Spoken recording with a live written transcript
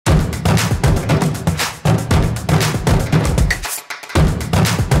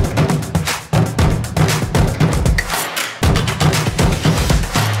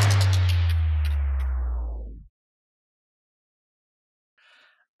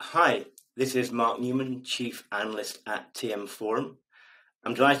Hi, this is Mark Newman, Chief Analyst at TM Forum.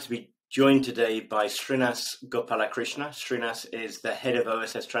 I'm delighted to be joined today by Sreenath Gopalakrishna. Sreenath is the Head of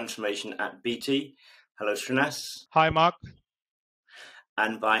OSS Transformation at BT. Hello, Sreenath. Hi, Mark.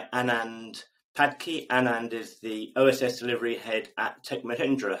 And by Anand Patki. Anand is the OSS Delivery Head at Tech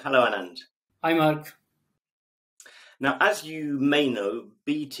Mahindra. Hello, Anand. Hi, Mark. Now, as you may know,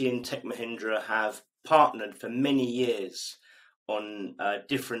 BT and Tech Mahindra have partnered for many years on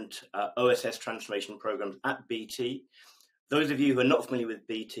different OSS transformation programs at BT. Those of you who are not familiar with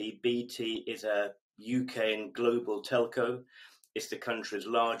BT, BT is a UK and global telco. It's the country's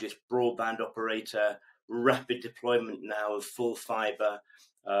largest broadband operator, rapid deployment now of full fibre,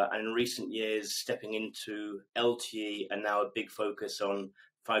 and in recent years stepping into LTE and now a big focus on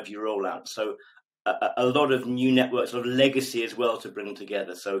 5G rollout. So a lot of new networks, a lot of legacy as well to bring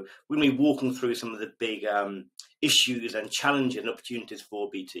together. So we're going to be walking through some of the big issues and challenges and opportunities for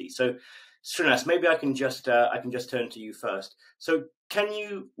BT. So Sreenath, maybe I can just turn to you first. So can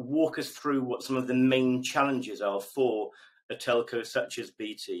you walk us through what some of the main challenges are for a telco such as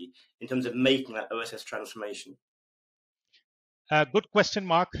BT in terms of making that OSS transformation? Good question,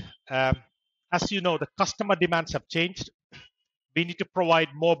 Mark. As you know, the customer demands have changed. We need to provide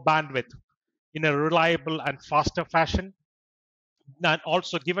more bandwidth in a reliable and faster fashion. And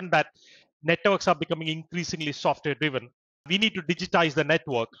also, given that networks are becoming increasingly software driven, we need to digitize the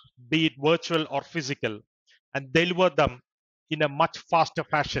network, be it virtual or physical, and deliver them in a much faster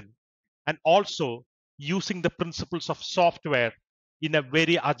fashion. And also using the principles of software in a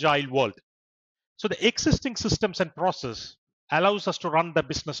very agile world. So the existing systems and process allows us to run the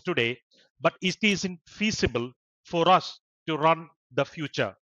business today, but it isn't feasible for us to run the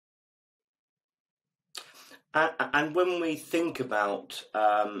future. And when we think about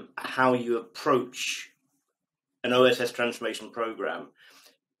how you approach an OSS transformation program,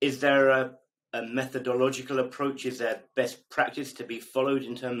 is there a methodological approach? Is there best practice to be followed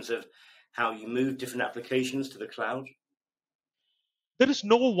in terms of how you move different applications to the cloud? There is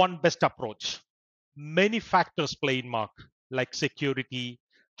no one best approach. Many factors play in, Mark, like security,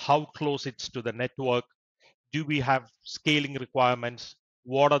 how close it's to the network, do we have scaling requirements,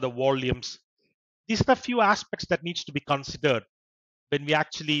 what are the volumes? These are a few aspects that needs to be considered when we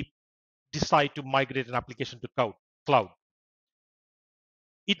actually decide to migrate an application to cloud.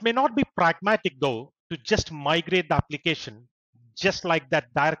 It may not be pragmatic, though, to just migrate the application just like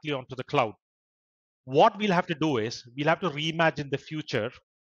that directly onto the cloud. What we'll have to do is we'll have to reimagine the future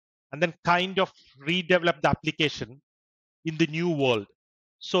and then kind of redevelop the application in the new world.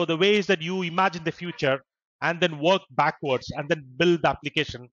 So the way is that you imagine the future and then work backwards and then build the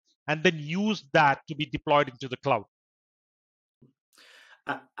application and then use that to be deployed into the cloud.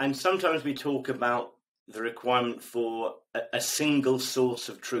 And sometimes we talk about the requirement for a single source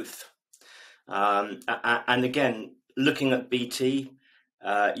of truth. And again, looking at BT,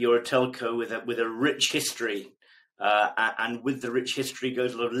 you're a telco with a rich history, and with the rich history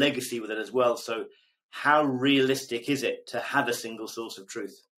goes a lot of legacy with it as well. So how realistic is it to have a single source of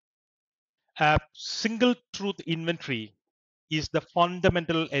truth? Single truth inventory is the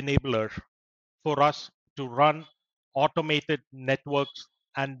fundamental enabler for us to run automated networks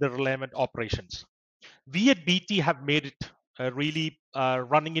and the relevant operations. We at BT have made it really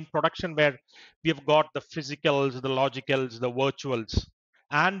running in production, where we have got the physicals, the logicals, the virtuals,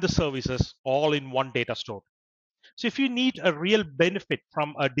 and the services all in one data store. So if you need a real benefit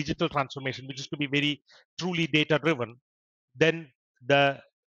from a digital transformation, which is to be very truly data driven, then the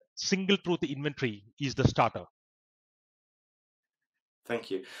single truth inventory is the starter.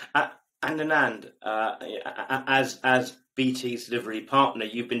 Thank you. And Anand, as BT's delivery partner,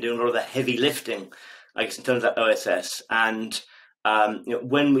 you've been doing a lot of the heavy lifting, I guess, in terms of OSS. And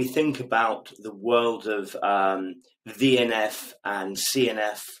when we think about the world of VNF and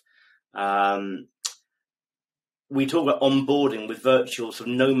CNF, we talk about onboarding with virtual, sort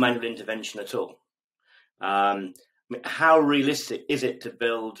of no manual intervention at all. How realistic is it to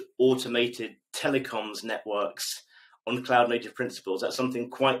build automated telecoms networks on cloud-native principles? That's something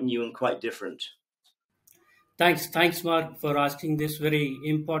quite new and quite different. Thanks, Mark, for asking this very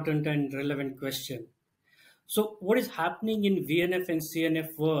important and relevant question. So, what is happening in VNF and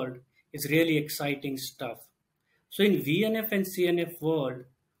CNF world is really exciting stuff. So, in VNF and CNF world,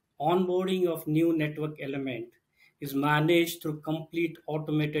 onboarding of new network element is managed through complete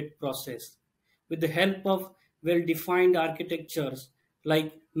automated process with the help of well-defined architectures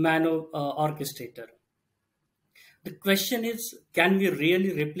like Mano orchestrator. The question is, can we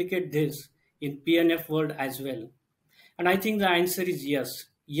really replicate this in PNF world as well? And I think the answer is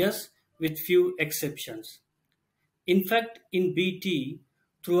yes, with few exceptions. In fact, in BT,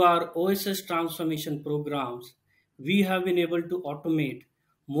 Through our OSS transformation programs, we have been able to automate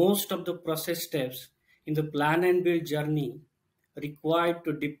most of the process steps in the plan and build journey required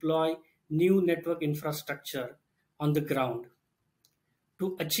to deploy new network infrastructure on the ground.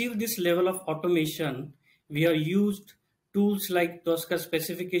 To achieve this level of automation, we have used tools like Tosca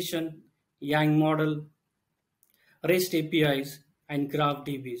specification, Yang model, REST APIs, and Graph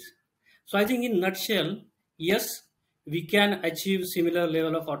DBs. So I think in nutshell, yes, we can achieve similar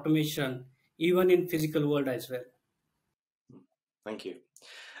level of automation even in physical world as well. Thank you.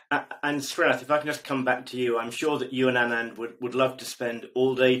 And Sreenath, if I can just come back to you, I'm sure that you and Anand would love to spend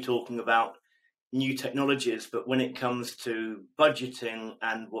all day talking about new technologies, but when it comes to budgeting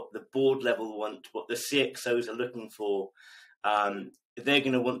and what the board level want, what the CXOs are looking for, they're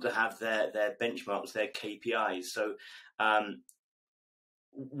going to want to have their benchmarks, their KPIs. So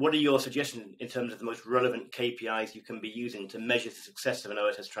what are your suggestions in terms of the most relevant KPIs you can be using to measure the success of an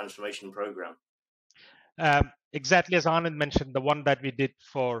OSS transformation program? Exactly as Anand mentioned, the one that we did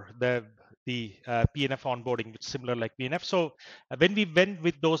for the PNF onboarding, which is similar like PNF. So when we went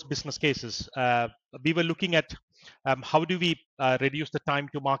with those business cases, we were looking at how do we reduce the time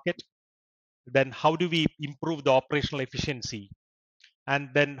to market, then how do we improve the operational efficiency, and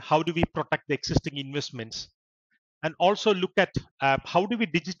then how do we protect the existing investments, and also look at how do we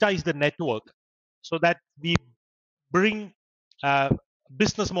digitize the network so that we bring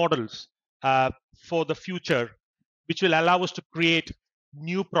business models for the future, which will allow us to create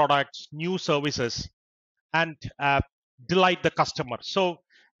new products, new services, and delight the customer. So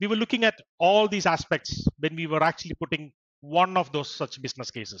we were looking at all these aspects when we were actually putting one of those such business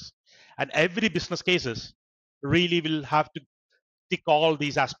cases. And every business cases really will have to tick all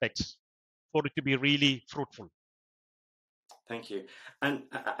these aspects for it to be really fruitful. Thank you. And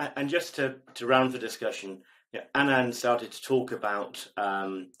just to round the discussion, Anand started to talk about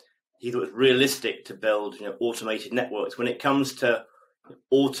he thought it was realistic to build automated networks. When it comes to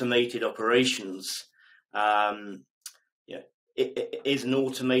automated operations, is an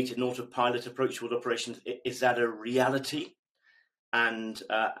automated and autopilot approach toward operations, is that a reality? And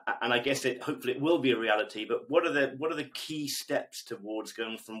I guess hopefully it will be a reality. But what are the key steps towards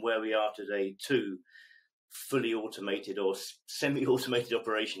going from where we are today to fully automated or semi-automated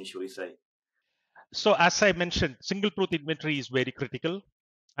operations, shall we say? So as I mentioned, single truth inventory is very critical,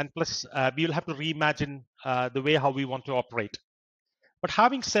 and plus we will have to reimagine the way how we want to operate. But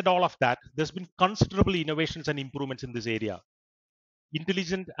having said all of that, there's been considerable innovations and improvements in this area.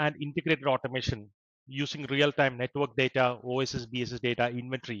 Intelligent and integrated automation using real-time network data, OSS, BSS data,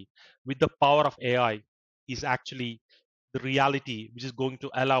 inventory with the power of AI is actually the reality which is going to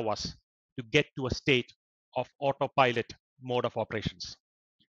allow us to get to a state of autopilot mode of operations.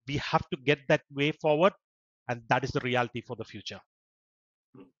 We have to get that way forward, and that is the reality for the future.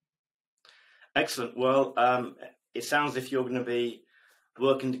 Excellent. Well, it sounds as if you're going to be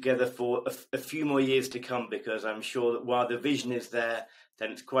working together for a few more years to come, because I'm sure that while the vision is there,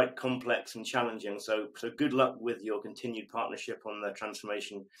 then it's quite complex and challenging. So good luck with your continued partnership on the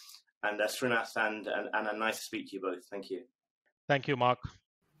transformation. And Sreenath and Anna, nice to speak to you both. Thank you. Thank you, Mark.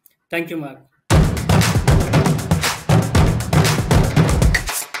 Thank you, Mark.